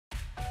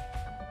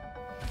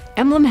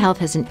EmblemHealth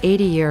has an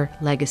 80-year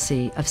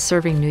legacy of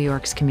serving New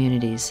York's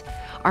communities.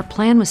 Our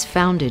plan was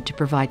founded to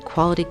provide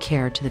quality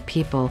care to the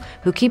people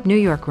who keep New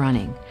York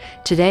running.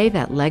 Today,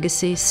 that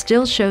legacy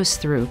still shows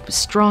through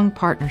strong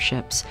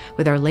partnerships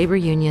with our labor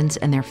unions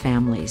and their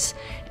families.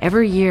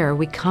 Every year,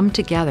 we come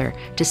together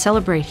to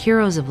celebrate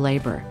heroes of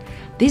labor.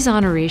 These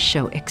honorees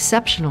show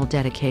exceptional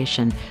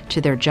dedication to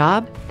their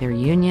job, their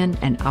union,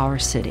 and our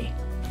city.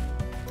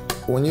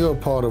 When you're a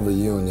part of a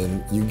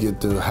union, you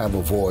get to have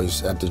a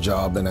voice at the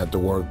job and at the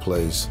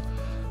workplace.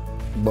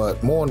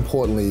 But more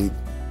importantly,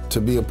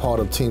 to be a part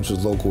of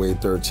Teamsters Local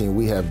 813,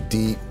 we have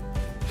deep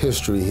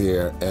history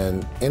here,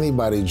 and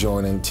anybody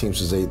joining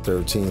Teamsters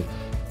 813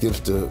 gets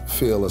to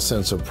feel a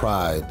sense of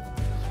pride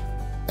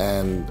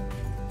and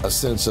a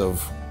sense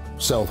of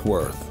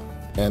self-worth.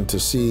 And to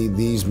see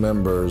these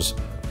members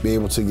be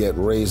able to get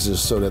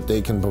raises so that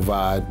they can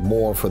provide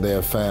more for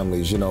their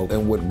families,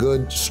 and with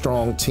good,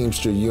 strong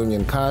Teamster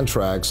union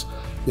contracts,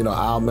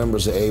 our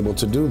members are able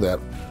to do that.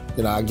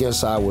 I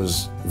guess I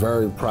was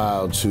very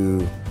proud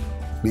to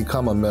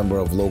become a member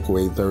of Local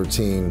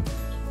 813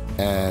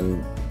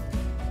 and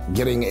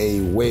getting a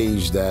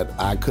wage that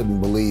I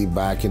couldn't believe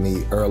back in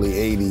the early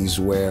 80s,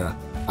 where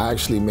I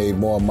actually made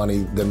more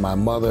money than my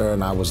mother,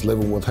 and I was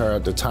living with her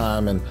at the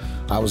time, and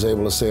I was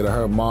able to say to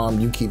her, "Mom,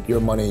 you keep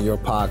your money in your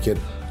pocket.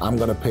 I'm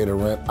gonna pay the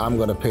rent, I'm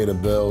gonna pay the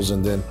bills,"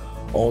 and then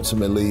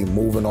ultimately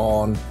moving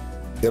on.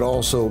 It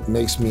also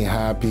makes me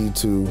happy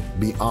to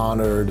be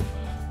honored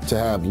to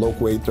have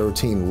Local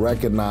 813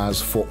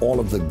 recognized for all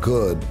of the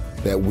good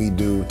that we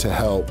do to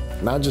help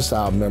not just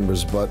our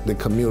members, but the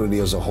community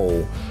as a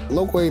whole.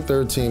 Local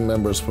 813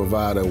 members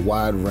provide a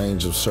wide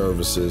range of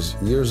services.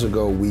 Years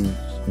ago, we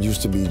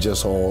used to be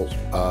just all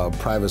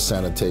private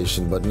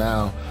sanitation, but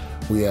now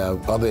we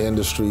have other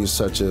industries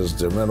such as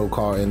the rental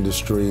car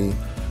industry,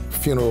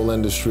 funeral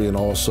industry, and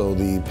also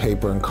the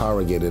paper and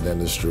corrugated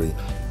industry.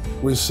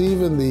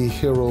 Receiving the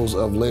Heroes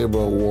of Labor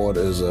Award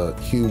is a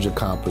huge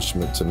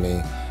accomplishment to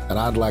me, and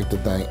I'd like to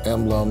thank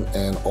Emblem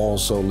and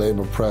also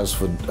LaborPress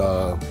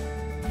for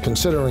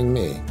considering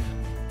me.